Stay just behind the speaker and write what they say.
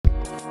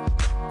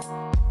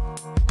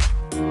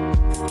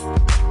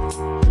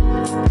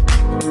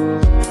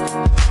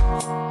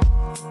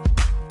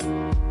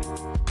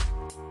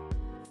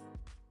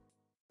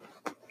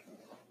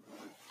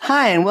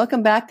Hi, and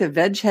welcome back to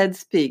Veghead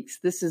Speaks.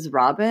 This is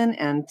Robin,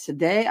 and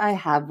today I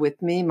have with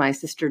me my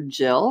sister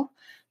Jill,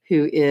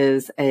 who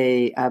is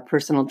a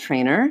personal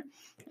trainer,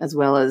 as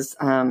well as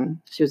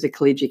she was a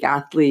collegiate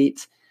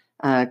athlete,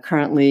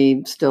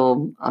 currently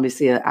still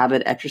obviously an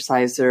avid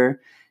exerciser.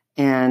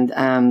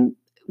 And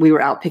we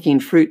were out picking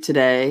fruit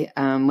today,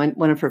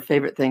 one of her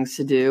favorite things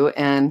to do,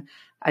 and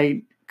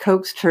I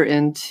coaxed her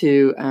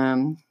into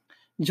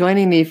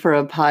joining me for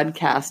a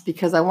podcast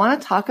because I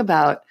want to talk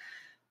about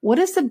what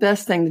is the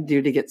best thing to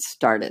do to get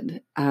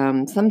started.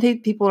 Some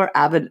people are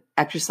avid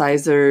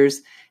exercisers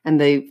and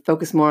they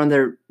focus more on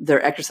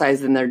their exercise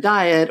than their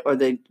diet, or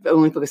they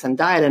only focus on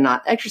diet and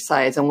not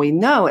exercise. And we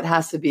know it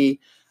has to be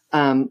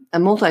a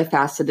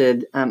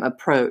multifaceted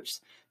approach.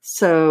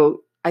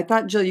 So I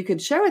thought, Jill, you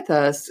could share with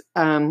us,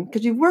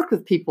 because you've worked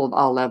with people of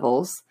all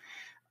levels,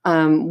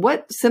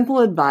 what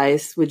simple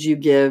advice would you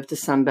give to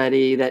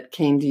somebody that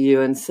came to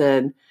you and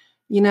said,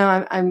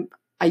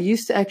 I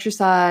used to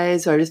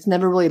exercise, or I just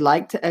never really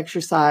liked to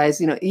exercise.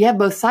 You have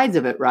both sides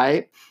of it,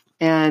 right?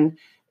 And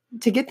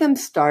to get them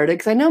started,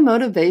 because I know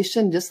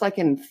motivation, just like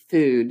in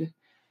food,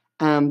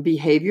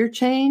 behavior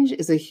change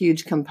is a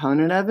huge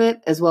component of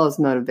it, as well as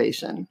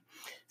motivation.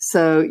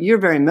 So you're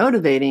very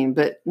motivating,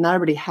 but not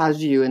everybody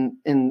has you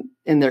in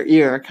their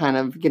ear, kind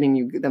of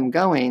getting them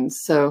going.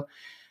 So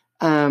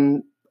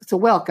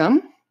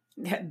welcome.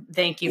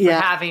 Thank you for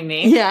having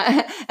me.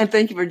 Yeah, and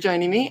thank you for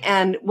joining me.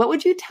 And what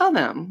would you tell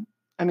them?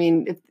 I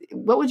mean,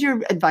 what would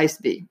your advice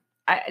be?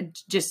 I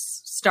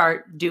just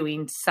start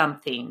doing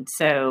something.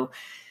 So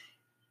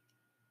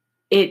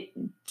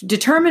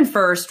determine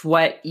first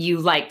what you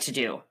like to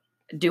do.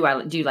 Do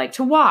you like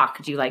to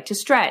walk? Do you like to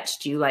stretch?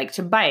 Do you like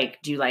to bike?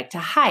 Do you like to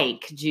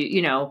hike?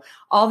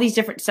 All these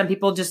different, some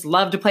people just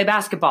love to play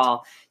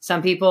basketball.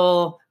 Some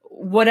people,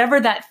 whatever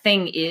that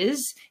thing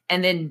is,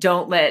 and then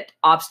don't let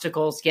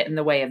obstacles get in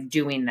the way of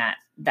doing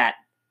that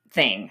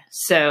thing.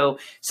 So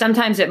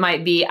sometimes it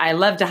might be, I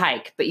love to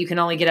hike, but you can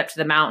only get up to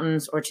the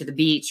mountains or to the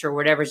beach or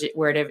wherever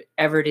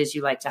it is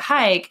you like to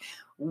hike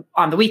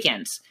on the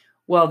weekends.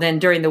 Well, then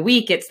during the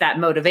week, it's that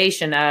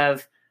motivation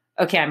of,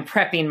 okay, I'm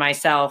prepping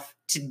myself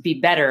to be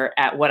better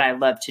at what I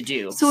love to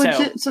do. So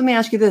let me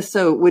ask you this.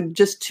 So would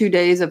just 2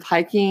 days of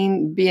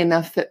hiking be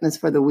enough fitness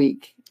for the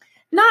week?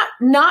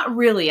 Not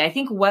really. I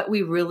think what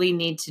we really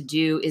need to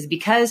do is,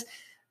 because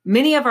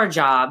many of our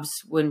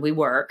jobs when we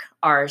work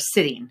are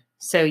sitting.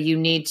 So you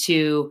need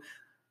to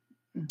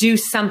do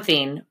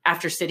something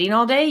after sitting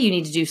all day. You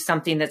need to do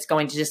something that's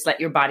going to just let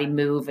your body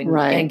move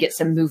and get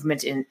some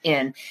movement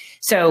in.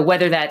 So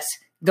whether that's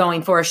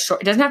going for a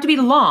short, it doesn't have to be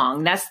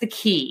long. That's the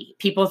key.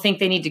 People think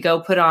they need to go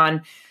put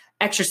on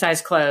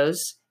exercise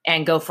clothes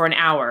and go for an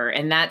hour.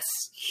 And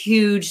that's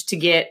huge to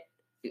get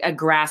a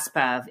grasp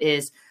of.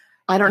 Is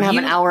I don't have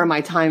an hour of my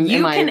time.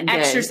 You can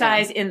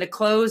exercise in the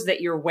clothes that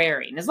you're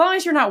wearing. As long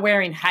as you're not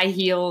wearing high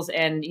heels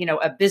and,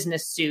 a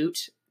business suit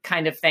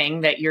kind of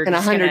thing that you're in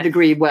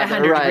 100-degree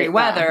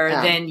weather,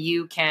 then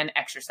you can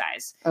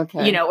exercise,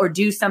 okay. Or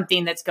do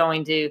something that's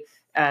going to,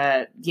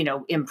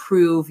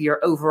 improve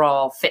your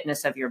overall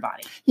fitness of your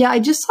body. Yeah. I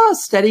just saw a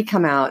study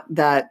come out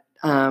that,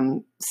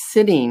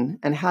 sitting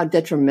and how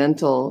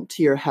detrimental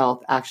to your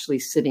health actually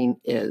sitting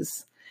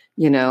is,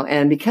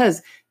 and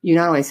because you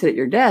not only sit at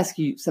your desk,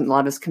 a lot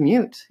of us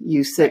commute,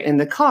 you sit in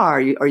the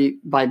car or you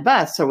by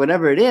bus or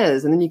whatever it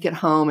is. And then you get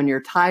home and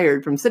you're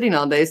tired from sitting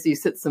all day. So you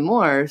sit some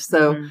more.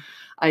 So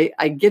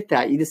I get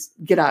that. You just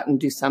get out and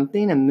do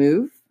something and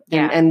move.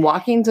 And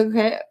walking's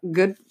okay.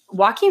 Good.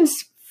 Walking's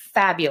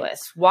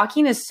fabulous.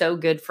 Walking is so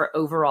good for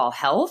overall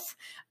health,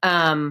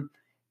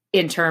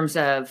 in terms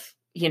of,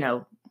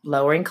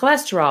 lowering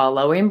cholesterol,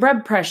 lowering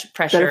blood pressure,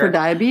 better for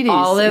diabetes,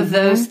 all of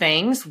those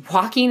things.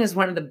 Walking is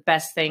one of the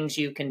best things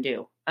you can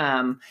do.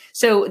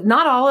 So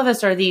not all of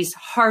us are these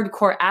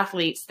hardcore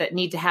athletes that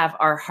need to have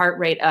our heart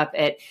rate up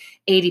at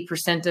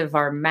 80% of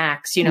our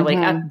max, like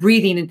up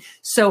breathing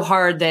so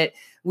hard that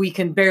we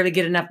can barely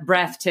get enough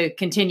breath to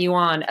continue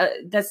on.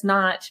 That's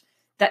not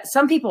that.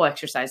 Some people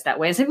exercise that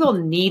way, and some people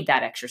need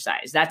that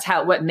exercise. That's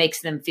what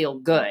makes them feel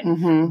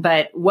good.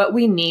 But what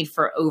we need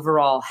for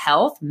overall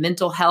health,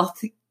 mental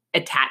health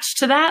attached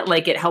to that,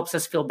 like it helps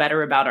us feel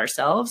better about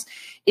ourselves,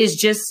 is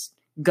just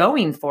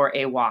going for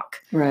a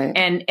walk, right?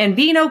 And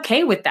being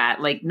okay with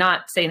that, like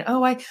not saying,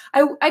 "Oh,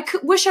 I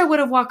wish I would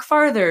have walked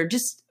farther."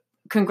 Just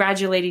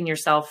congratulating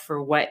yourself for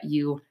what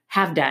you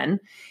have done,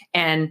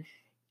 and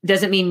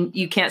doesn't mean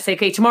you can't say,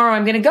 "Okay, tomorrow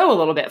I'm going to go a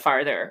little bit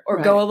farther,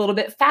 or go a little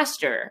bit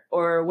faster,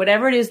 or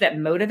whatever it is that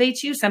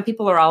motivates you." Some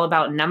people are all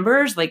about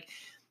numbers, like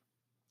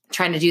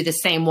trying to do the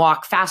same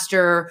walk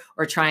faster,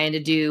 or trying to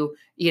do,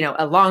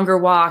 a longer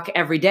walk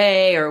every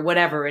day, or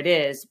whatever it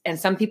is. And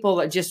some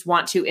people just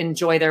want to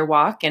enjoy their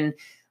walk and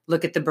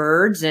look at the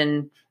birds,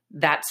 and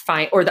that's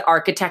fine. Or the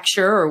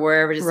architecture, or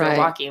wherever it is they're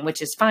walking,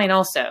 which is fine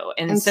also.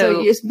 And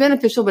so it's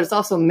beneficial, but it's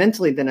also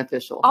mentally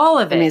beneficial. All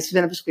of it. I mean, it's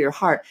beneficial for your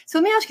heart. So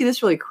let me ask you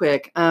this really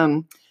quick.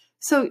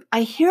 So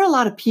I hear a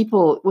lot of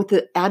people with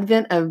the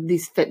advent of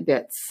these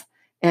Fitbits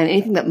and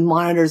anything that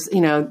monitors,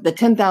 the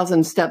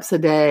 10,000 steps a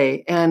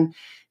day. And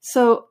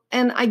So,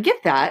 and I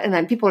get that. And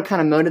then people are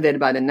kind of motivated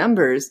by the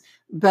numbers,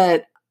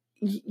 but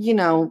you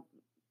know,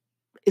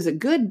 is it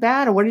good,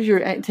 bad, or what is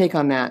your take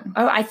on that?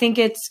 Oh, I think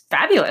it's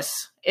fabulous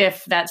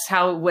if that's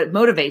what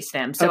motivates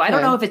them. So I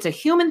don't know if it's a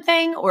human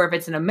thing or if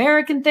it's an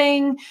American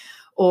thing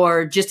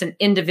or just an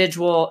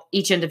individual.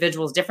 Each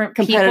individual is different.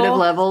 Competitive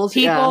levels.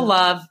 People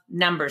love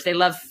numbers. They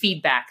love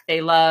feedback.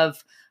 They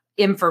love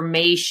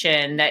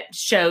information that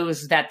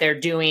shows that they're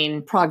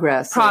doing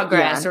progress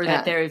or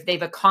that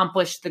they've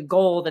accomplished the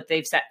goal that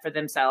they've set for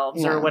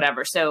themselves or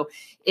whatever. So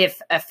if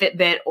a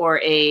Fitbit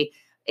or a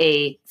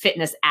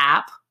fitness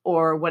app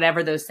or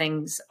whatever those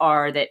things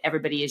are that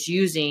everybody is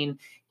using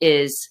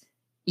is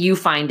you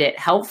find it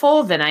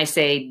helpful, then I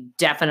say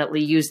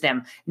definitely use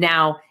them.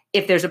 Now,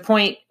 if there's a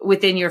point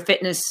within your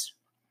fitness,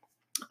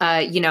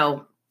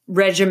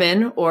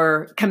 regimen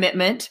or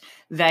commitment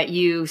that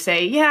you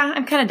say, yeah,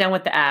 I'm kind of done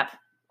with the app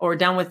or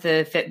done with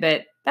the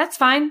Fitbit, that's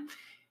fine.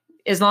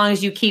 As long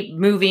as you keep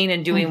moving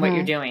and doing what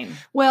you're doing.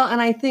 Well,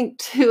 and I think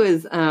too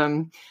is,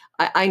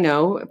 I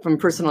know from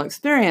personal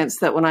experience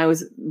that when I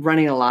was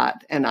running a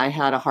lot and I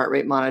had a heart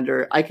rate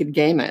monitor, I could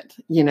game it,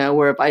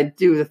 where if I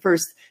do the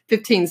first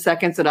 15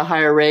 seconds at a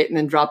higher rate and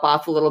then drop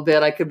off a little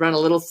bit, I could run a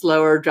little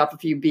slower, drop a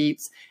few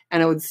beats,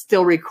 and it would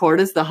still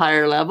record as the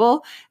higher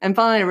level. And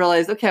finally I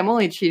realized, okay, I'm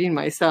only cheating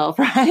myself,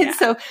 right?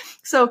 Yeah.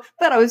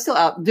 But I was still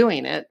out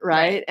doing it,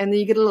 right? And then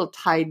you get a little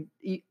tied.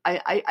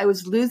 I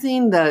was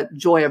losing the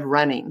joy of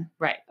running.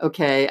 Right.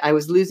 Okay. I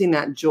was losing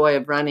that joy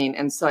of running.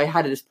 And so I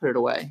had to just put it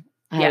away.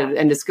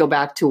 And just go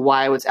back to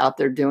why I was out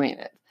there doing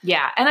it.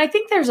 Yeah. And I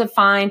think there's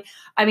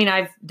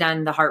I've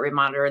done the heart rate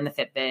monitor and the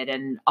Fitbit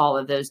and all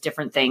of those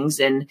different things.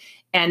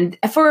 And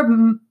for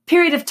a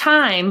period of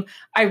time,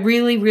 I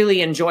really,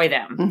 really enjoy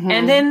them. Mm-hmm.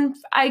 And then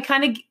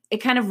it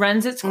kind of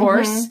runs its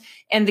course. Mm-hmm.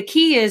 And the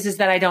key is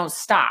that I don't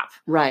stop.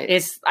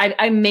 Right.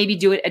 I maybe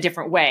do it a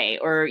different way,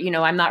 or,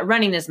 I'm not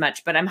running as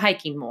much, but I'm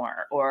hiking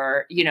more,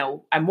 or,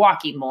 I'm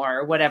walking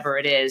more, or whatever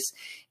it is.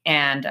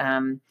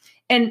 And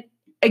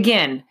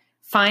again,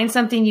 find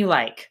something you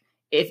like.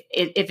 If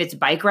it's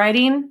bike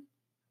riding,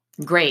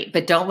 great,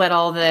 but don't let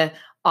all the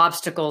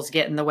obstacles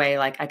get in the way.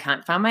 Like I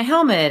can't find my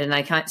helmet and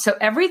I can't. So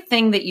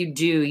everything that you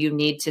do, you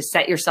need to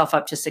set yourself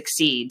up to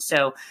succeed.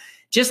 So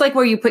just like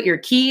where you put your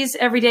keys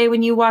every day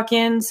when you walk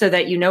in so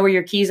that you know where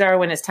your keys are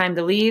when it's time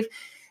to leave,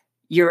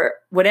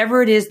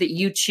 whatever it is that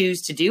you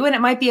choose to do. And it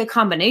might be a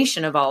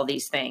combination of all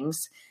these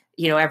things,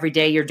 every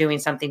day you're doing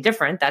something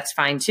different. That's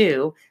fine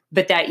too.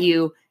 But that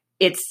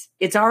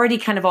it's already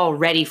kind of all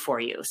ready for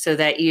you so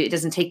that it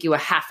doesn't take you a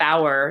half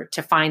hour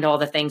to find all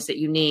the things that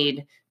you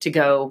need to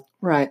go.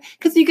 Right.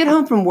 Because you get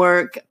home from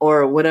work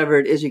or whatever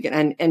it is you get,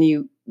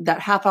 and that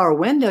half hour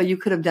window you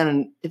could have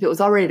done, if it was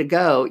all ready to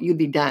go, you'd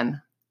be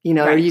done, right.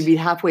 Or you'd be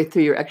halfway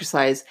through your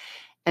exercise.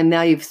 And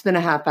now you've spent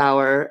a half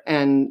hour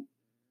and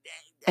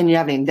you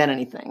haven't even done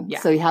anything.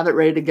 Yeah. So you have it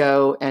ready to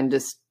go and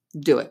just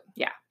do it.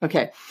 Yeah.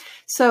 Okay.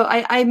 So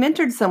I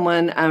mentored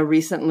someone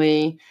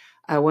recently,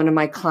 one of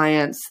my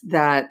clients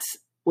that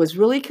was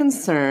really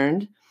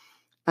concerned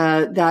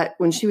that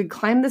when she would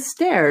climb the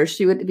stairs,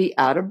 she would be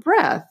out of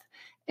breath.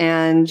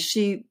 And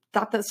she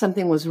thought that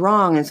something was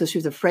wrong. And so she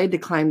was afraid to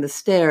climb the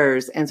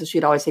stairs. And so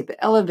she'd always take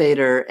the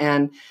elevator.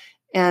 And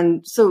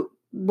so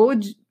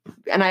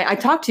I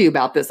talked to you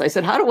about this. I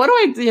said, how do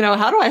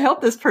I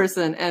help this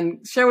person?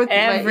 And share with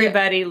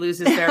everybody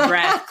loses their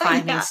breath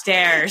climbing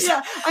stairs.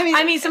 Yeah.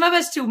 I mean, some of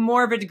us to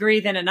more of a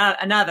degree than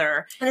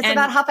another. And it's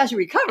about how fast you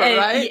recover,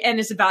 right? And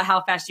it's about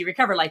how fast you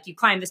recover. Like you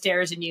climb the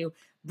stairs and you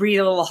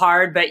breathe a little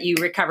hard, but you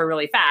recover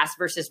really fast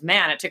versus,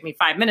 man, it took me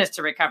 5 minutes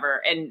to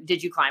recover. And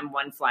did you climb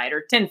 1 flight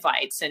or 10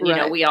 flights? And,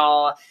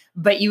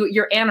 but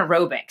you're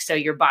anaerobic. So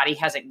your body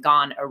hasn't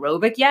gone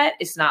aerobic yet.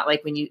 It's not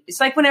like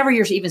it's like whenever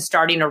you're even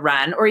starting a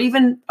run or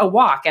even a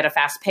walk at a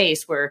fast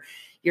pace where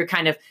you're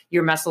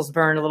your muscles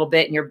burn a little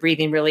bit and you're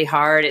breathing really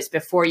hard. It's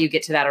before you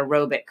get to that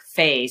aerobic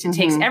phase.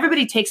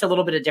 Everybody takes a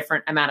little bit of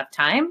different amount of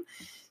time.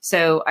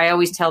 So I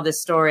always tell this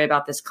story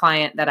about this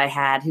client that I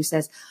had who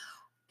says,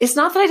 it's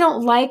not that I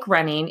don't like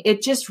running.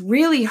 It just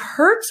really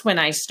hurts when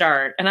I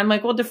start. And I'm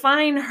like, well,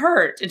 define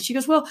hurt. And she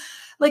goes, well,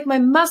 like my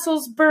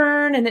muscles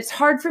burn and it's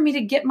hard for me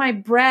to get my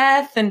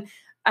breath. And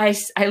I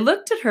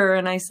looked at her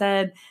and I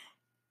said,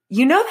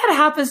 that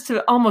happens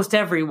to almost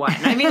everyone.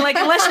 I mean, like,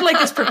 unless you're like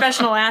this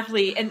professional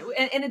athlete and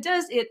it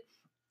does it.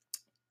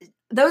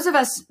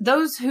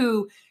 Those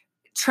who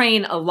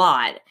train a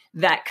lot,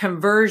 that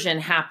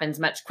conversion happens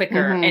much quicker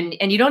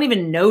and you don't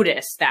even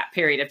notice that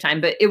period of time.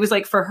 But it was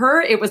like, for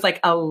her, it was like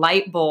a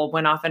light bulb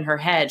went off in her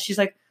head. She's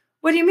like,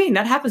 what do you mean?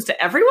 That happens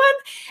to everyone?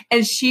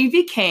 And she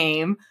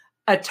became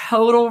a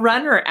total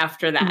runner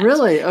after that.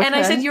 Really? Okay. And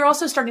I said, you're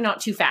also starting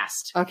out too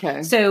fast.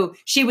 Okay. So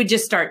she would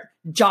just start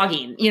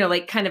jogging,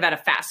 like kind of at a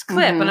fast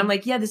clip. And I'm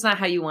like, yeah, that's not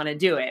how you want to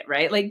do it.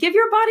 Right. Like be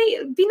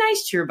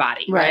nice to your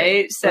body.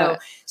 Right. So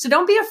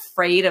don't be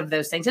afraid of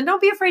those things and don't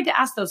be afraid to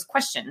ask those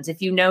questions.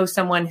 If you know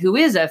someone who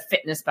is a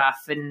fitness buff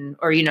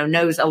or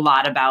knows a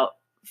lot about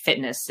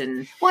fitness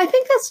well, I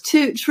think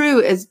that's true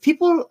is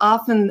people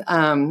often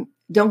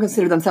don't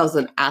consider themselves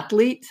an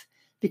athlete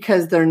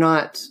because they're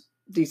not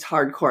these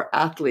hardcore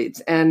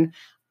athletes, and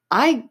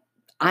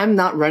I'm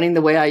not running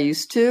the way I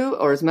used to,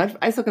 or as much.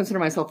 I still consider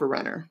myself a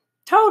runner.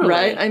 Totally.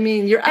 Right? I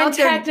mean, you're out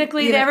there. And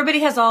technically, everybody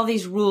has all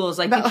these rules.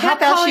 Like, you how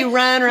fast you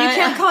run, right? You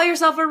can't call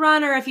yourself a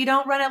runner if you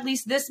don't run at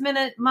least this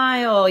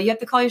mile. You have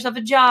to call yourself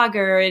a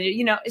jogger. And,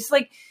 you know, it's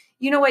like,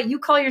 you know what? You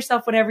call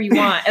yourself whatever you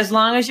want as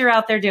long as you're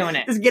out there doing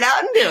it. Just get out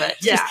and do it.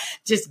 Yeah.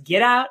 Just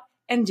get out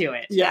and do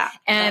it. Yeah.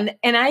 And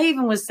I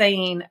even was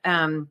saying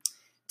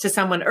to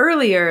someone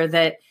earlier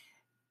that,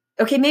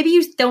 okay, maybe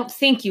you don't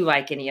think you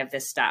like any of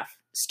this stuff.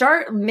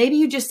 Maybe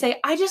you just say,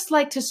 I just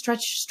like to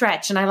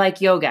stretch and I like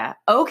yoga.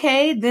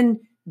 Okay, then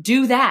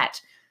do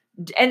that.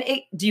 And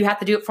do you have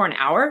to do it for an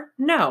hour?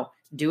 No,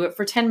 do it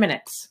for 10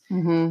 minutes.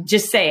 Mm-hmm.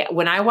 Just say,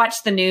 when I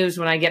watch the news,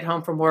 when I get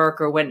home from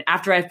work, or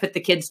after I've put the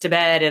kids to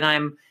bed and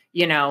I'm,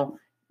 you know,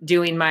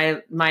 doing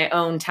my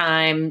own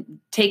time,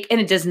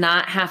 and it does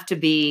not have to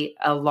be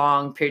a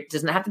long period. It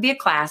doesn't have to be a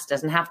class.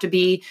 Doesn't have to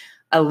be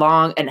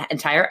an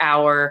entire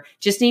hour.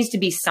 Just needs to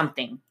be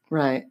something.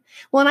 Right.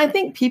 Well, and I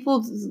think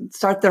people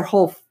start their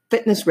whole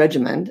fitness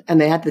regimen and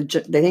they think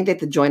they have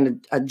to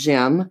join a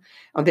gym,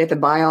 or they have to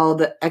buy all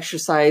the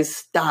exercise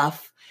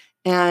stuff.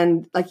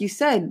 And like you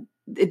said,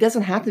 it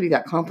doesn't have to be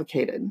that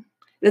complicated.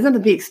 It doesn't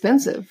have to be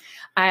expensive.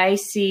 I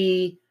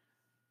see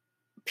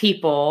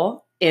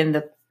people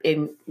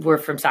we're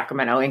from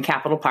Sacramento, in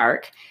Capitol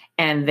Park,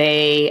 and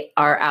they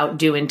are out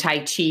doing Tai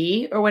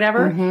Chi or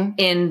whatever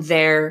in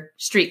their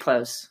street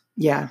clothes.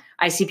 Yeah.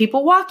 I see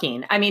people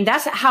walking. I mean,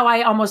 that's how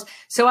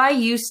I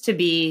used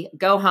to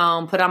go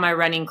home, put on my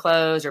running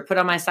clothes or put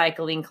on my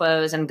cycling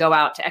clothes and go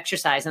out to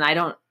exercise. And I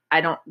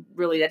don't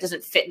really, that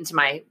doesn't fit into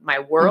my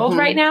world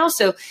right now.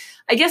 So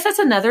I guess that's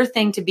another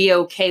thing to be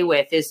okay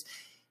with, is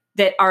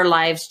that our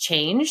lives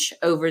change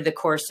over the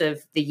course of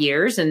the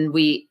years, and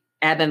we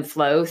ebb and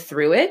flow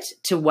through it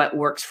to what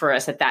works for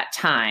us at that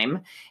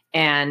time.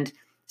 And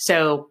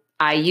so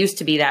I used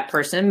to be that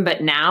person,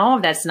 but now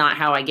that's not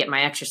how I get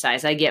my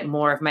exercise. I get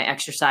more of my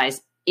exercise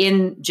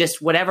in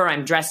just whatever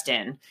I'm dressed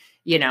in,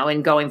 you know,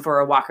 and going for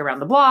a walk around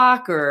the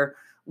block or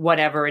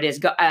whatever it is.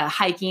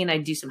 Hiking, I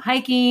do some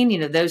hiking, you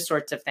know, those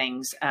sorts of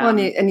things. Well,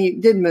 and you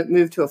did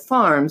move to a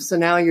farm, so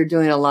now you're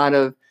doing a lot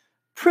of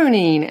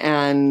pruning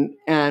and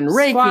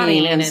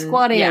raking and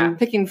squatting and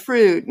picking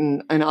fruit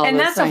and all. And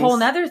those that's things. a whole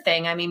nother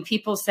thing. I mean,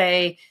 people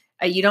say,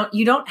 you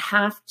don't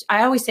have to,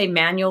 I always say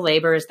manual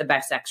labor is the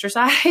best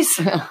exercise.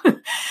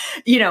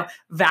 You know,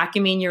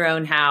 vacuuming your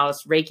own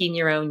house, raking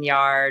your own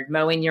yard,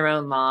 mowing your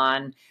own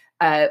lawn,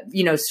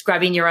 you know,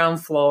 scrubbing your own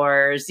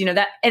floors, you know,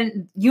 that,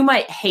 and you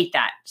might hate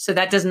that. So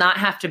that does not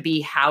have to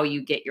be how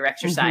you get your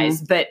exercise,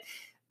 but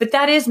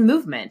that is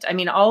movement. I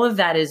mean, all of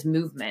that is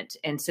movement.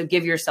 And so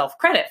give yourself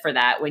credit for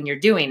that when you're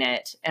doing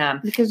it.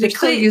 Because you're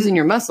still using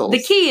your muscles.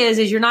 The key is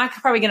you're not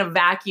probably going to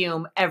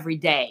vacuum every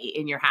day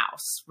in your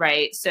house,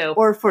 right? So,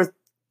 or for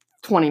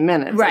 20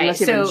 minutes, right? Unless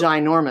you have a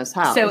ginormous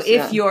house. So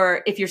if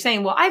you're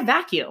saying, well, I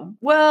vacuum,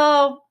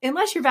 well,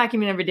 unless you're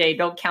vacuuming every day,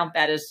 don't count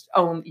that as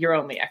your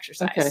only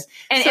exercise. Okay.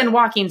 And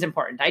walking is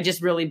important. I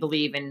just really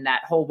believe in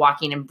that whole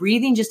walking and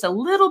breathing just a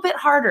little bit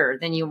harder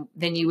than you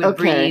would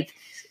breathe.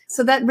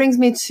 So that brings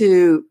me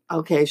to,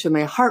 should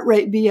my heart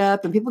rate be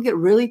up? And people get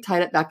really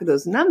tied up back to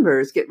those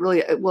numbers,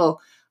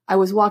 I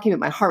was walking, but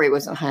my heart rate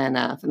wasn't high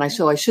enough. And I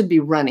should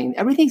be running.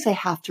 Everything says I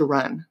have to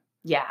run.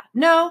 Yeah.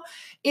 No,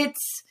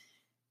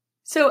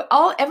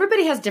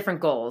 everybody has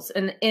different goals.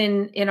 And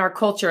in our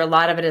culture, a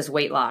lot of it is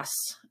weight loss.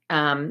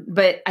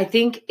 But I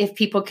think if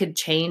people could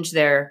change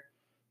their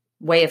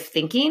way of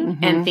thinking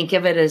and think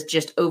of it as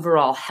just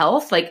overall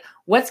health, like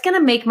what's going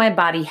to make my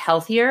body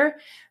healthier,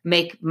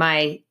 make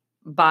my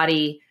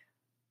body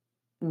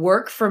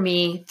work for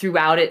me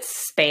throughout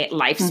its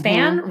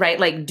lifespan, right?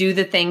 Like do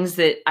the things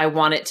that I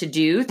want it to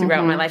do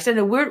throughout my life.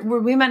 So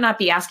we might not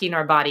be asking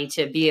our body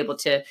to be able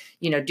to,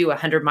 do a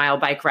 100-mile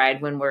bike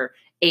ride when we're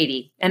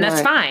 80, and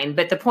that's fine.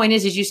 But the point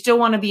is you still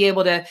want to be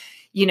able to,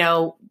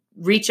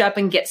 reach up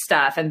and get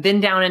stuff and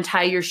bend down and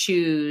tie your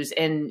shoes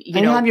and,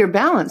 have your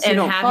balance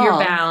and have your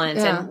balance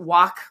and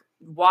walk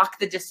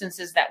the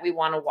distances that we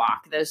want to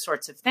walk, those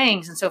sorts of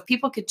things. And so if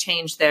people could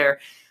change their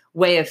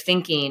way of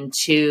thinking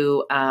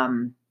to,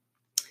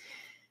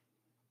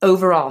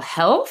 overall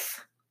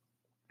health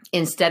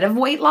instead of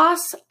weight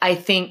loss, I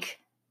think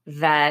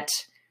that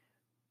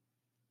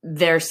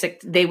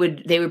they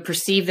would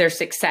perceive their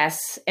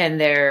success and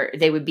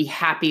they would be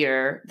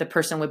happier. The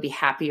person would be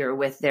happier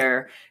with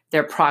their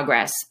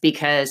progress,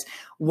 because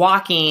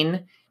if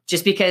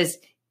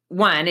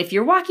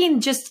you're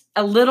walking just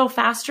a little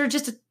faster,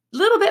 just a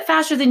little bit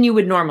faster than you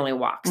would normally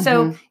walk.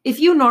 So if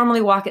you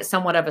normally walk at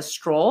somewhat of a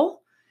stroll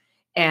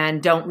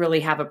and don't really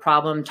have a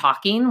problem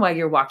talking while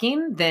you're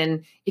walking,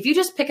 then if you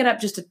just pick it up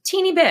just a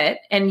teeny bit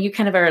and you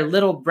kind of are a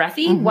little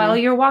breathy while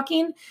you're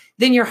walking,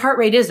 then your heart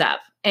rate is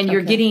up and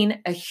you're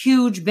getting a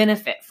huge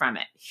benefit from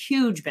it.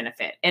 Huge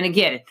benefit. And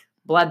again,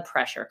 blood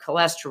pressure,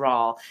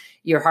 cholesterol,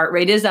 your heart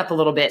rate is up a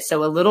little bit.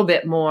 So a little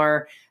bit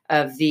more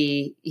of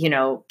the,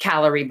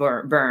 calorie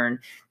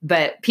burn.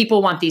 But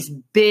people want these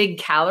big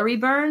calorie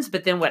burns.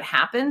 But then what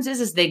happens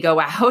is they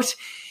go out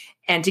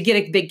And to get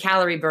a big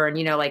calorie burn,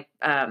 like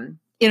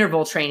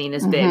interval training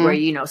is big,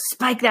 where,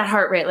 spike that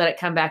heart rate, let it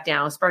come back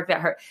down, spark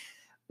that heart.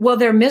 Well,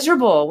 they're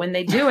miserable when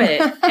they do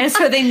it. And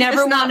so they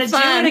never want to do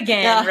it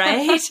again. Yeah.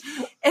 Right.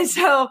 And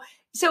so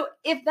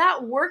if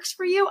that works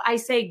for you, I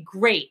say,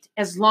 great,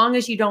 as long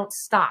as you don't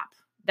stop.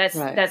 That's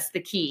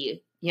the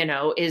key,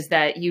 is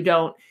that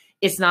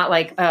it's not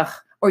like, ugh,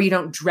 or you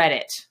don't dread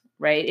it.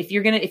 Right. If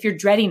you're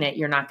dreading it,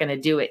 you're not going to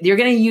do it. You're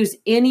going to use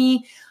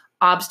any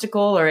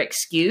obstacle or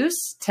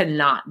excuse to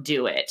not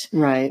do it.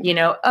 Right.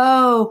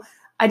 Oh,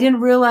 I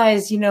didn't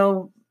realize,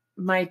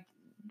 my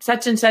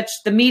such and such,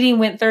 the meeting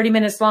went 30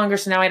 minutes longer,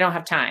 so now I don't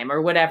have time,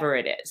 or whatever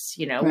it is,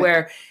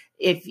 where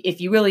if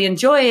you really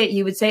enjoy it,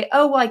 you would say,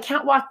 oh, well, I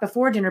can't walk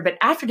before dinner, but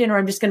after dinner,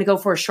 I'm just going to go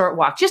for a short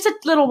walk, just a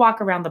little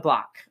walk around the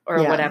block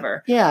or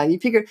whatever. Yeah. You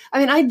figure,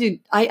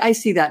 I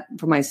see that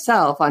for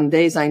myself on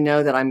days I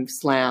know that I'm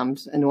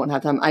slammed and won't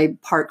have time. I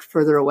park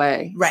further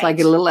away. Right. So I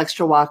get a little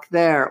extra walk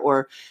there,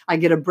 or I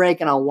get a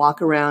break and I'll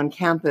walk around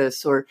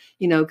campus, or,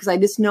 because I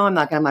just know I'm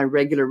not going to have my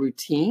regular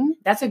routine.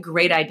 That's a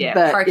great idea.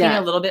 But, parking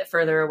a little bit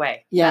further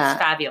away. Yeah. That's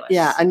fabulous.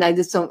 Yeah. And I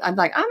just don't, I'm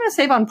like, I'm going to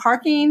save on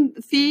parking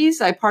fees.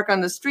 I park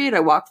on the street.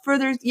 I walk further.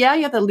 Yeah,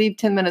 you have to leave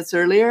 10 minutes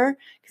earlier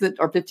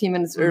or 15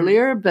 minutes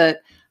earlier.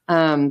 But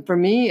for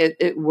me,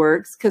 it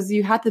works because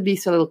you have to be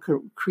so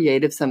little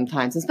creative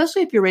sometimes,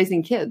 especially if you're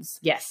raising kids.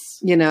 Yes.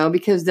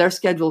 Because their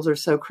schedules are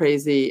so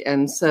crazy.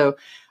 And so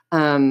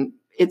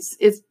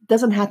it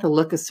doesn't have to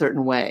look a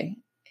certain way,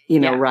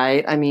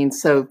 right? I mean,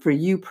 so for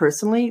you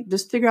personally,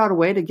 just figure out a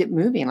way to get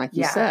moving, like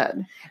you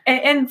said.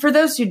 And for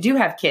those who do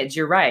have kids,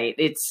 you're right.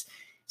 It's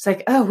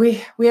like, oh,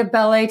 we have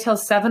ballet till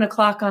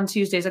 7:00 on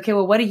Tuesdays. Okay,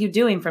 well, what are you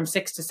doing from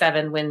 6 to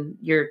 7 when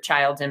your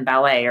child's in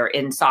ballet or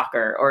in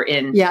soccer or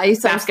in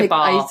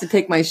basketball? I used to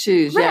take my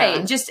shoes. Right.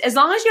 Yeah. Just as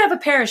long as you have a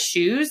pair of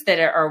shoes that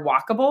are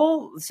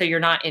walkable, so you're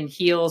not in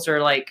heels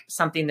or like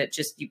something that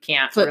just you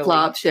can't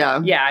flip-flops.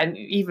 Really, yeah. And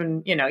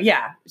even,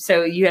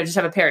 so you just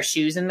have a pair of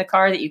shoes in the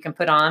car that you can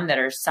put on that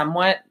are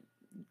somewhat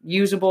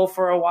usable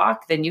for a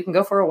walk, then you can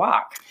go for a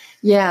walk.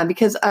 Yeah,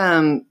 because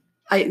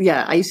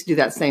I used to do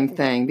that same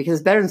thing because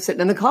it's better than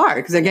sitting in the car.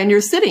 Because again, you're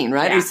sitting,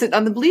 right? Yeah. You're sitting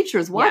on the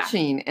bleachers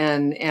watching,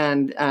 and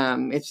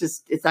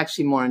it's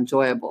actually more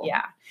enjoyable.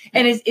 Yeah,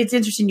 and it's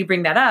interesting you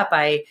bring that up.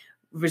 I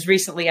was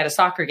recently at a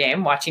soccer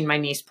game watching my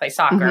niece play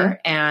soccer,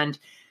 and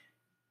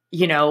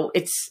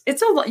it's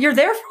you're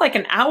there for like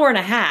an hour and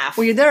a half.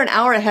 Well, you're there an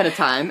hour ahead of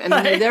time, and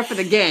then you're there for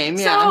the game.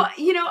 Yeah.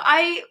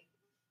 So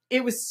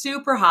it was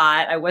super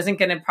hot. I wasn't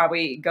going to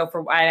probably go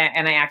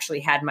and I actually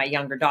had my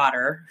younger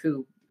daughter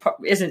who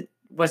wasn't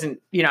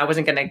I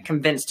wasn't going to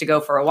convince to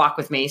go for a walk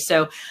with me.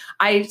 So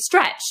I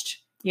stretched,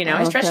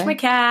 I stretched my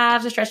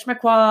calves, I stretched my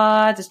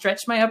quads, I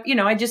stretched my up,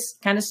 I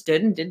just kind of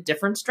stood and did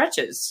different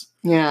stretches.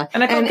 Yeah.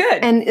 And I felt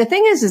good. And the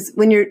thing is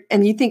when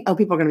you think, oh,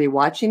 people are going to be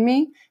watching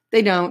me,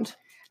 they don't.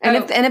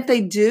 And if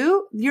they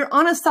do, you're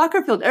on a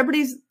soccer field.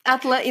 Everybody's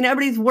athletic,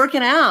 everybody's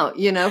working out,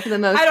 for the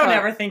most part. I don't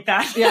ever think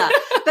that. Yeah.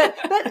 But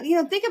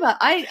think about,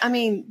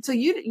 so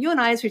you and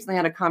I recently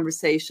had a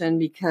conversation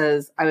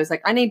because I was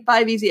like, I need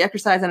 5 easy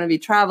exercises. I'm going to be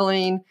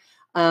traveling,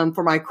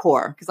 for my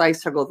core because I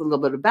struggle with a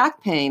little bit of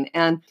back pain.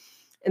 And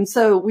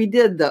so we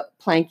did the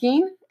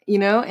planking,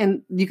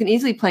 and you can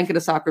easily plank at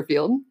a soccer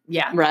field.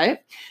 Yeah. Right.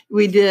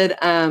 We did,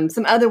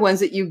 some other ones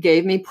that you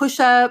gave me,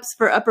 push-ups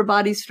for upper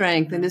body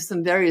strength and just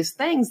some various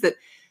things that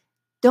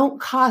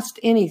don't cost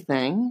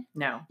anything.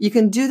 No. You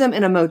can do them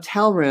in a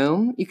motel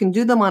room. You can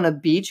do them on a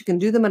beach. You can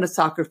do them at a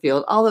soccer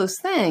field, all those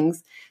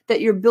things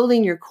that you're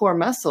building your core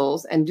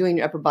muscles and doing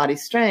your upper body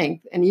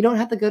strength. And you don't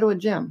have to go to a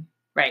gym.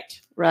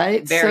 Right.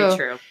 Right. Very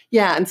true.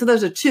 Yeah. And so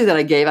those are 2 that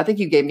I gave. I think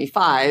you gave me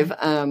 5.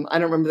 I don't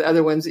remember the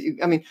other ones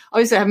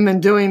obviously I haven't been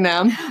doing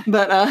them,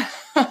 but,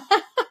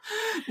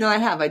 no, I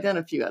have. I've done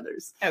a few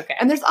others. Okay.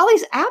 And there's all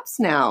these apps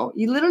now.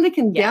 You literally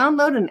can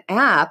download an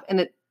app and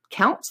it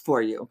counts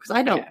for you because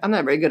I'm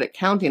not very good at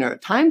counting or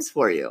at times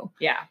for you.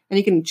 Yeah. And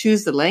you can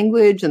choose the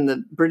language and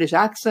the British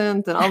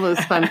accent and all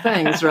those fun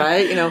things,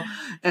 right?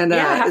 And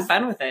have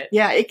fun with it.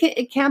 Yeah,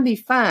 it can be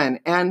fun.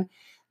 And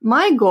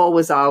my goal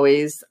was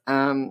always,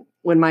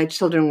 when my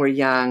children were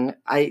young,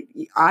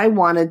 I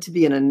wanted to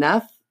be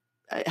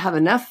have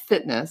enough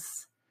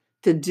fitness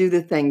to do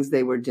the things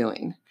they were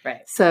doing.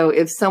 Right. So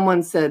if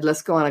someone said,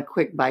 let's go on a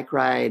quick bike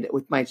ride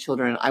with my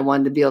children, I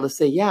wanted to be able to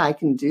say, yeah, I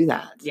can do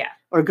that. Yeah.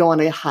 Or go on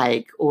a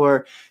hike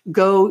or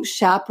go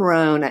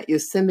chaperone at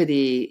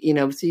Yosemite,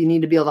 so you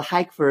need to be able to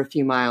hike for a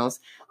few miles.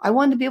 I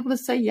wanted to be able to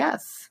say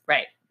yes.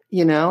 Right.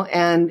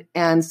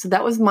 And so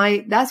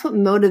that's what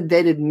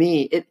motivated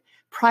me.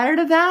 Prior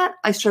to that,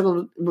 I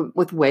struggled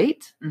with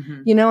weight,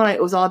 and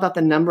it was all about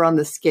the number on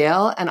the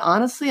scale. And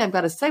honestly, I've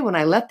got to say, when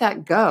I let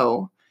that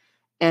go,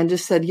 and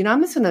just said,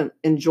 I'm just going to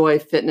enjoy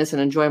fitness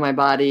and enjoy my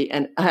body.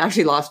 And I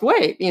actually lost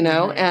weight,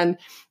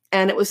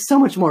 and it was so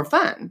much more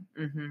fun.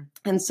 Mm-hmm.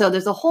 And so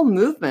there's a whole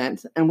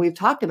movement, and we've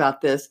talked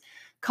about this,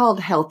 called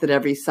Health at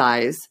Every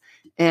Size.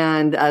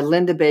 And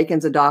Linda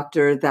Bacon's a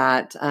doctor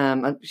that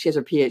she has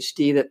her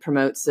PhD that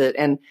promotes it.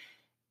 And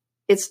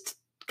it's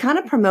kind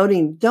of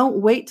promoting,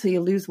 don't wait till you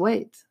lose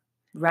weight.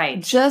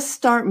 Right. Just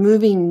start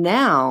moving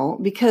now,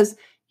 because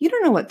you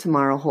don't know what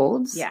tomorrow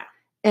holds. Yeah.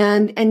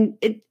 And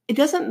it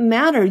doesn't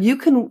matter. You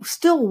can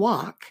still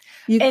walk.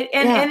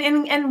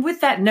 And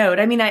with that note,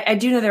 I mean, I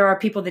do know there are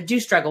people that do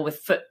struggle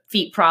with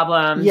feet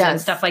problems and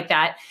stuff like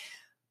that.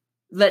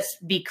 Let's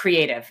be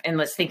creative and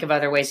let's think of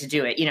other ways to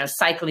do it. You know,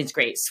 cycling's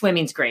great.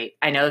 Swimming's great.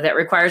 I know that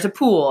requires a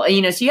pool,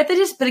 you know, so you have to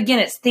just, but again,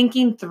 it's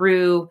thinking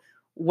through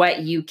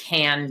what you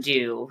can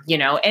do, you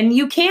know, and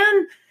you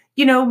can,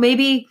 you know,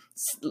 maybe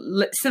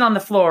sit on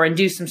the floor and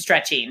do some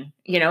stretching,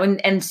 you know,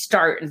 and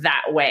start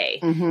that way.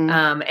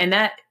 And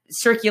that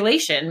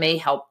circulation may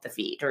help the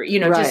feet, or, you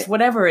know, just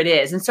whatever it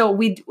is. And so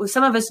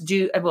some of us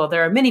do, well,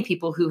 there are many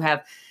people who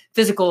have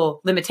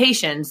physical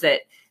limitations that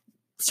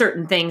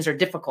certain things are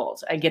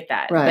difficult. I get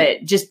that,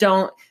 but just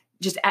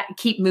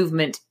keep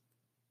movement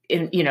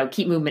in, you know,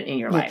 keep movement in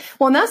your life.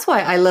 Well, and that's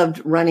why I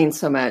loved running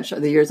so much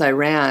the years I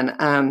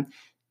ran.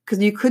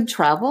 Because you could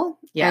travel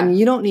and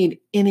you don't need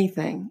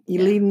anything.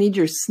 You need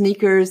your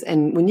sneakers.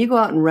 And when you go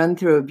out and run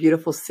through a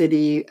beautiful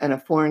city in a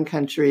foreign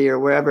country or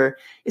wherever,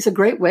 it's a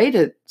great way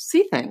to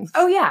see things.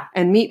 Oh, yeah.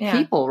 And meet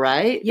people,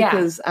 right? Yeah.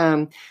 Because,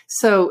 and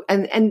it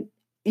doesn't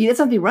have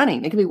to be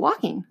running. It could be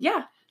walking.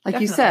 Yeah. Like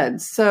you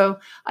said. So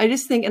I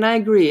just think, and I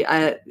agree,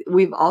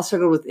 we've all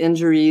struggled with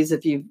injuries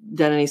if you've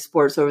done any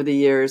sports over the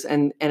years,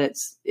 and it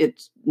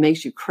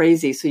makes you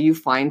crazy. So you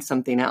find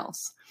something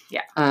else.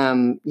 Yeah.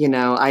 You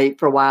know,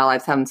 for a while I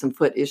was having some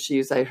foot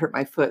issues. I hurt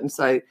my foot. And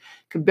so I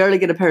could barely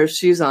get a pair of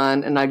shoes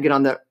on, and I'd get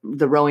on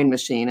the rowing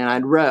machine and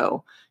I'd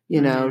row, you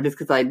know, just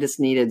because I just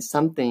needed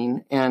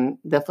something, and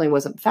definitely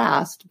wasn't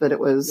fast, but it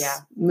was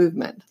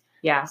movement.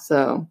 Yeah.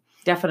 So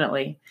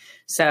definitely.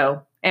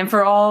 So, and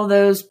for all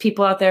those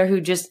people out there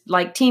who just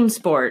like team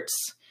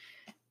sports,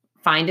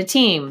 find a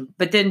team,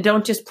 but then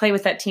don't just play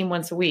with that team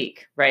once a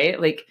week, right?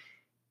 Like,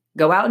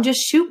 go out and just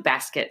shoot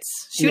baskets.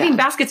 Shooting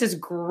baskets is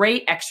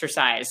great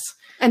exercise.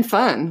 And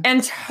fun.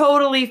 And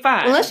totally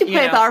fun. Unless you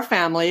play with our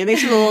family, and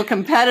it's a little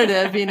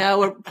competitive, you know,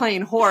 we're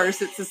playing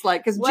horse. It's just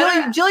like, because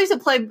Jill used to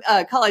play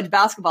college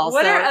basketball.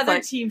 What are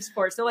other team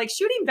sports? So like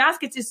shooting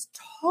baskets is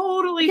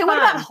totally fun. What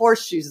about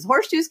horseshoes? Does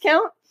horseshoes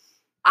count?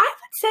 I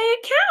would say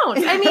it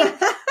counts. I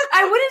mean,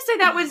 I wouldn't say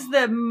that was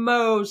the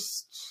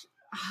most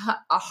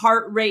a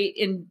heart rate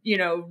in, you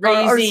know,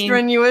 raising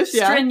or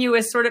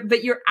strenuous sort of,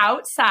 but you're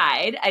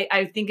outside.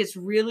 I think it's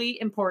really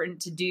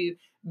important to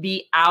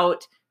be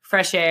out,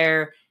 fresh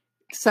air,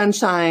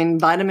 sunshine,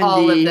 vitamin D,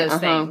 all of those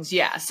things.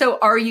 Yeah. So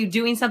are you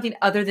doing something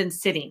other than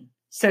sitting?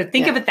 So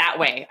think of it that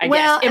way, I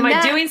guess. Am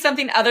I doing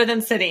something other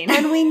than sitting?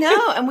 And we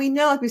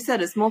know, like we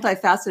said, it's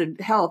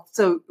multifaceted health.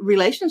 So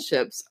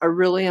relationships are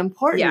really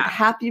important. Yeah.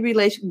 Happy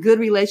good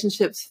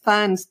relationships,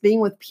 fun, being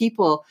with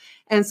people.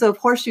 And so if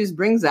horseshoes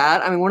brings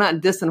that, I mean, we're not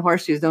dissing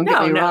horseshoes. Don't get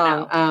me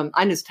wrong. No.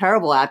 I'm just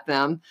terrible at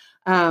them.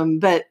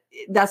 But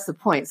that's the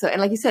point. So,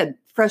 and like you said,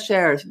 fresh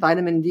air,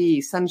 vitamin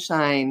D,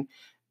 sunshine,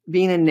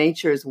 being in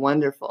nature is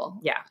wonderful.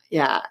 Yeah.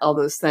 Yeah. All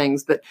those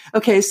things. But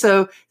okay.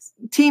 So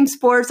team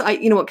sports,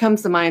 what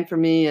comes to mind for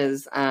me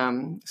is,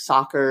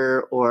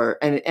 soccer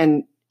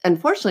and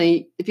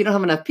unfortunately, if you don't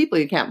have enough people,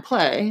 you can't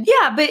play.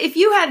 Yeah. But if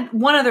you had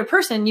one other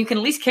person, you can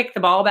at least kick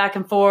the ball back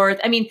and forth.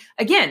 I mean,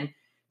 again,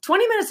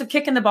 20 minutes of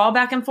kicking the ball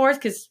back and forth,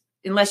 because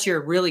unless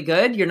you're really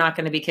good, you're not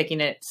going to be kicking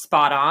it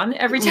spot on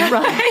every time.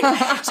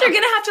 Right. So you're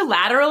going to have to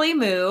laterally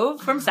move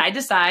from side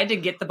to side to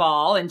get the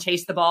ball and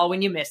chase the ball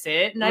when you miss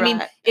it. And I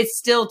mean, it's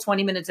still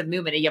 20 minutes of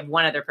movement, and you have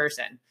one other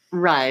person.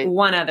 Right.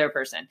 One other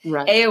person.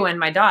 Right. Aowen,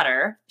 my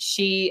daughter,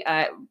 she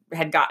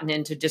had gotten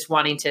into just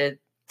wanting to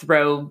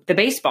throw the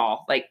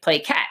baseball, like play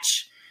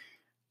catch.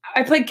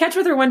 I played catch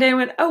with her one day and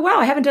went, oh, wow,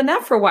 I haven't done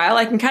that for a while.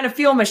 I can kind of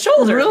feel my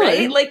shoulder.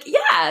 Really? Right? Like,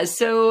 yeah.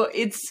 So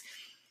it's,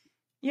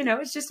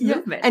 it's just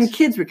movement. And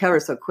kids recover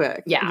so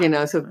quick.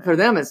 Yeah. So for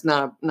them, it's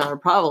not a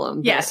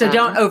problem. Yeah. So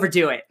don't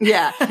overdo it.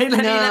 Yeah. Let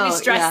me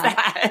stress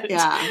that.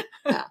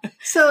 Yeah.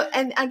 So,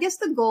 and I guess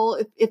the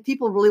goal, if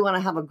people really want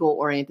to have a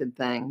goal-oriented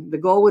thing, the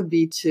goal would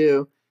be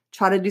to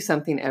try to do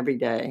something every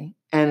day.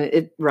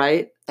 And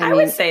I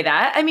would say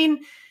that. I mean,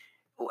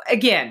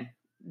 again,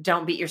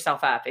 don't beat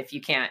yourself up if you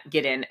can't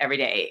get in every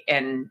day.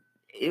 And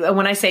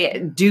when I say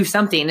do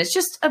something, it's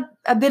just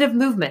a bit of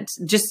movement,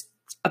 just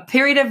a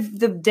period of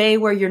the day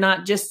where you're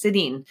not just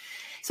sitting.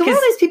 So what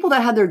are these people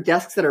that have their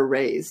desks that are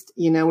raised,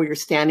 where you're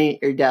standing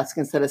at your desk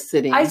instead of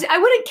sitting? I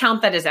wouldn't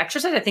count that as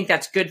exercise. I think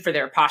that's good for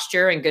their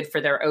posture and good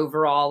for their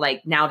overall,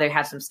 like now they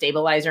have some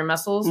stabilizer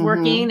muscles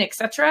working,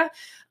 etc.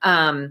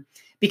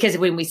 Because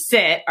when we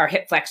sit, our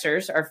hip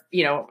flexors are,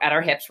 at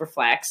our hips, we're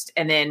flexed.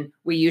 And then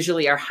we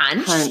usually are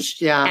hunched.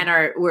 Yeah.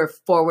 And we're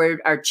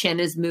forward, our chin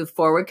is moved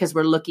forward because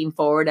we're looking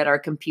forward at our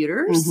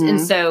computers.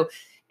 And so,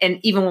 and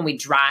even when we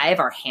drive,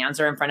 our hands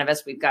are in front of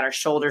us. We've got our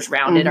shoulders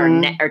rounded.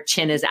 Our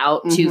chin is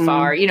out too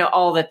far.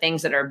 All the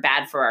things that are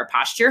bad for our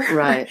posture.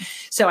 Right.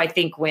 So I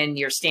think when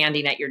you're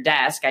standing at your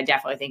desk, I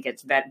definitely think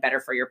it's better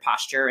for your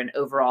posture and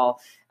overall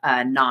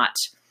not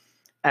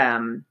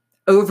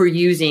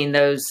overusing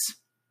those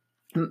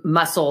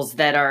muscles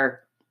that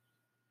are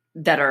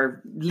that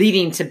are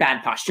leading to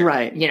bad posture,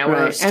 right? You know,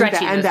 right. or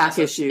stretching and back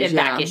issues, and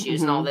back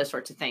issues, and all those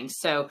sorts of things.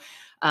 So,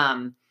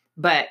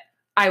 but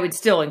I would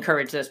still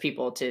encourage those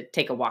people to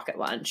take a walk at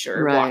lunch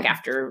or walk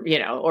after, you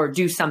know, or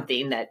do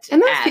something that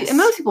and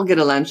most people get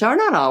a lunch hour.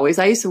 Not always.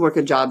 I used to work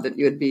a job that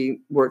you would be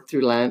worked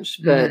through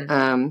lunch, but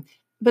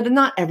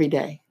not every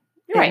day.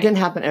 Right. It didn't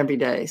happen every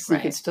day, so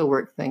you could still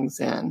work things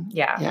in.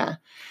 Yeah.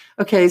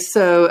 Okay,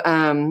 so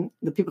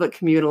the people that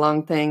commute a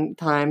long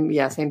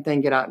time, same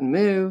thing. Get out and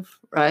move,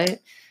 right?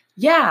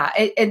 Yeah,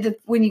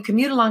 when you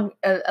commute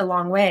a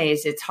long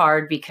ways, it's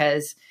hard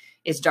because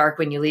it's dark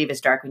when you leave, it's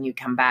dark when you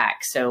come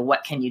back. So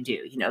what can you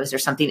do? You know, is there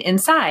something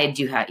inside?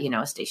 Do you have, you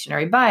know, a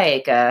stationary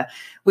bike,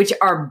 which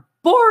are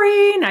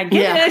boring, I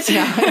get it.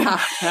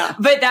 Yeah.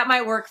 But that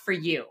might work for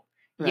you,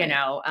 you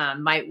know,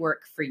 might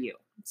work for you.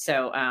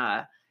 So,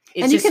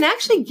 you can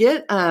actually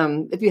get,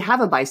 if you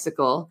have a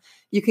bicycle,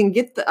 you can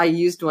get I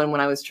used one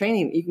when I was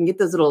training. You can get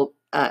those little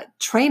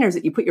trainers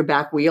that you put your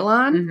back wheel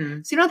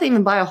on. So you don't have to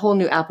even buy a whole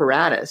new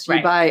apparatus.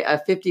 You buy a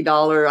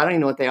 $50, I don't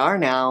even know what they are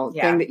now,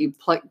 thing that you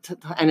plug,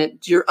 and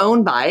it's your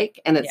own bike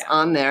and it's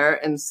on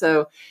there. And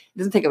so it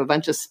doesn't take up a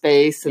bunch of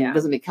space and it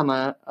doesn't become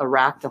a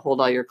rack to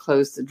hold all your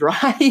clothes to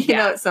dry, you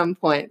know, at some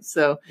point.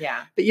 So,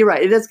 but you're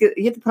right. It does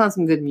you have to put on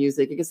some good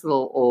music. It gets a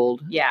little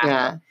old.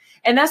 Yeah.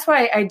 And that's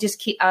why I just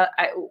keep,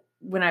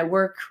 when I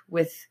work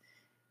with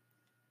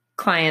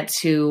clients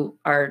who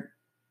are,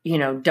 you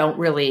know, don't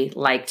really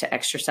like to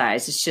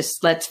exercise, it's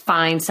just, let's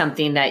find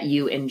something that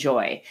you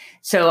enjoy.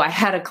 So I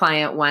had a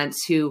client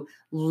once who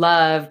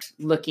loved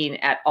looking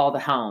at all the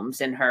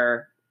homes in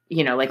her,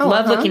 you know,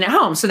 loved looking at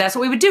homes. So that's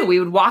what we would do. We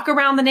would walk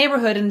around the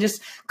neighborhood and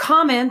just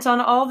comment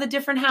on all the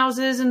different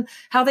houses and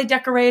how they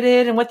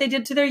decorated and what they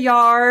did to their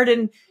yard.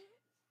 And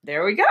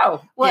there we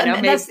go. Well, you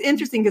know, that's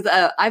interesting because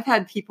I've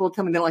had people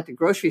tell me they don't like to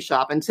grocery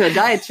shop. And to a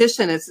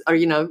dietitian, or,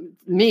 you know,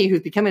 me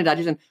who's becoming a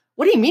dietitian,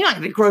 what do you mean I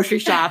have to grocery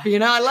shop? You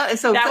know, I love it.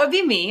 So that would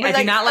be me. I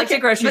do not like to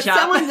grocery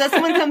shop.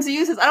 Someone comes to you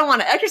and says, I don't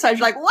want to exercise.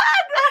 You're like, what?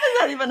 How does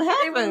that even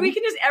happen?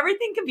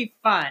 Everything can be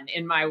fun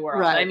in my world.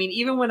 Right. I mean,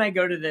 even when I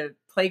go to the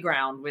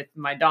playground with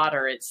my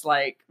daughter, it's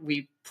like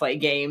we play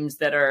games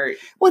that are.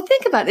 Well,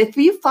 think about it. If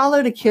you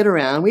followed a kid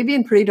around, we'd be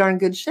in pretty darn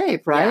good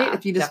shape, right? Yeah,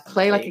 if you just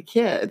play like a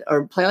kid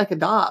or play like a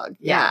dog.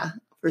 Yeah,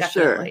 for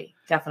sure.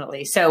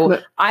 Definitely.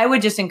 So I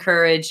would just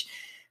encourage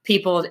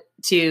people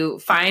to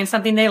find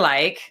something they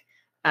like.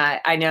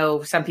 I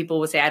know some people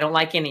would say, I don't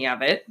like any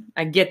of it.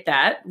 I get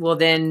that. Well,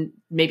 then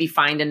maybe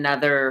find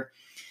another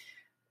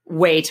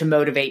way to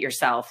motivate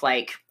yourself.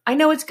 Like, I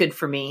know it's good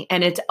for me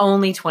and it's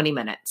only 20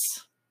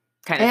 minutes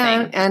kind of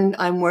thing. And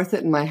I'm worth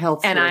it in my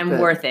health. And I'm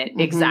worth it.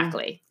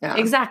 Exactly. Yeah.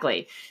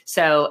 Exactly.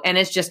 So, and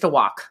it's just a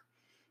walk.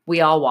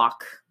 We all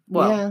walk.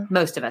 Well,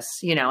 most of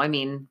us, you know, I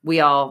mean, we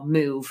all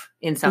move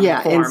in some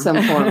form. In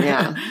some form.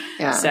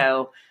 Yeah.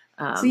 So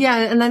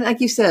and then,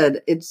 like you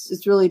said,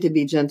 it's really to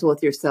be gentle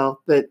with yourself,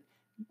 but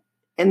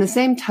in the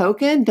same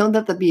token, don't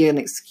let that be an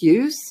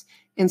excuse.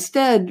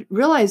 Instead,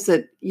 realize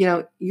that, you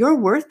know, you're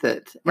worth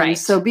it. Right. And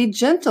so be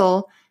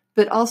gentle,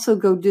 but also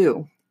go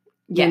do,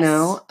 you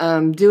know,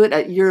 do it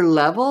at your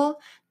level,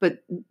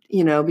 but,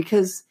 you know,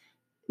 because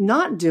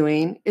not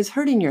doing is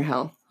hurting your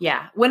health.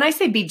 Yeah. When I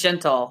say be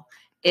gentle,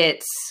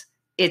 it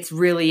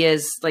really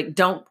is like,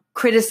 don't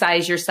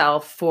criticize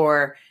yourself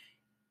for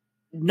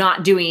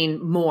not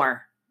doing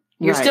more.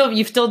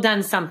 You've still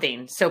done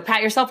something. So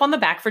pat yourself on the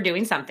back for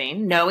doing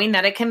something, knowing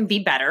that it can be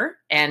better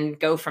and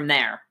go from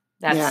there.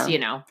 That's, you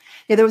know.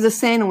 Yeah, there was a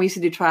saying when we used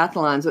to do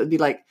triathlons, it would be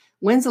like,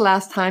 when's the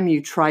last time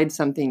you tried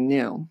something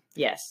new?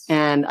 Yes.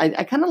 And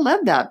I kind of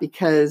loved that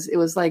because it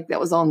was like,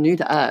 that was all new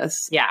to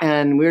us. Yeah.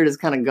 And we were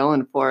just kind of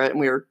going for it.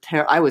 And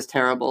I was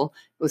terrible.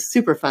 It was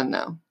super fun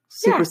though.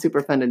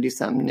 Super fun to do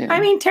something new.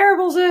 I mean,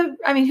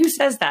 who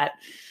says that?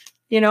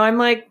 You know, I'm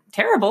like,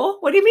 terrible?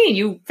 What do you mean?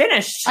 You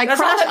finished. I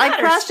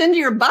crashed into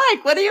your bike.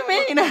 What do you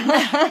mean?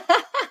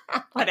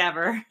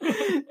 Whatever.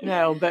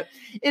 No, but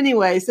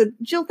anyway, so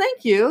Jill,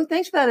 thank you.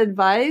 Thanks for that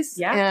advice.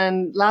 Yeah.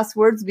 And last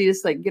words would be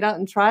just like, get out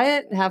and try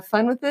it and have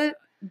fun with it.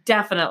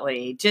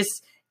 Definitely.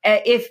 Just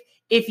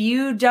if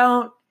you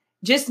don't,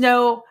 just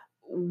know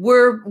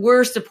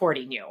we're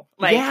supporting you.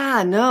 Like,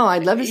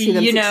 I'd love to see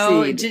them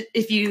succeed.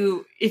 If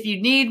you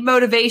need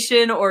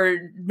motivation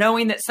or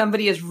knowing that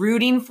somebody is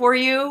rooting for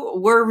you,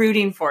 we're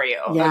rooting for you.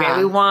 Yeah. Okay.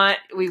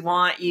 We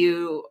want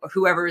you,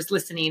 whoever is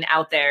listening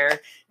out there,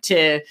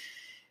 to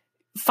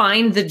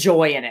find the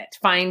joy in it,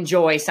 find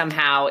joy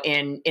somehow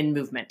in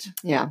movement.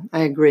 Yeah, I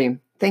agree.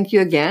 Thank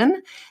you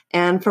again.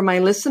 And for my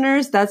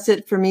listeners, that's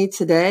it for me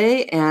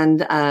today.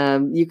 And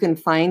you can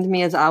find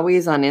me, as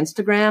always, on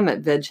Instagram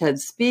at Veghead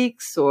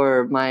Speaks,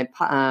 or my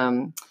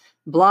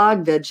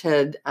blog,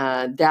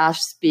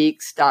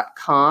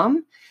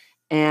 veghead-speaks.com.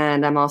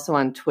 And I'm also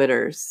on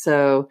Twitter.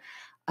 So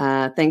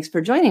thanks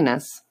for joining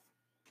us.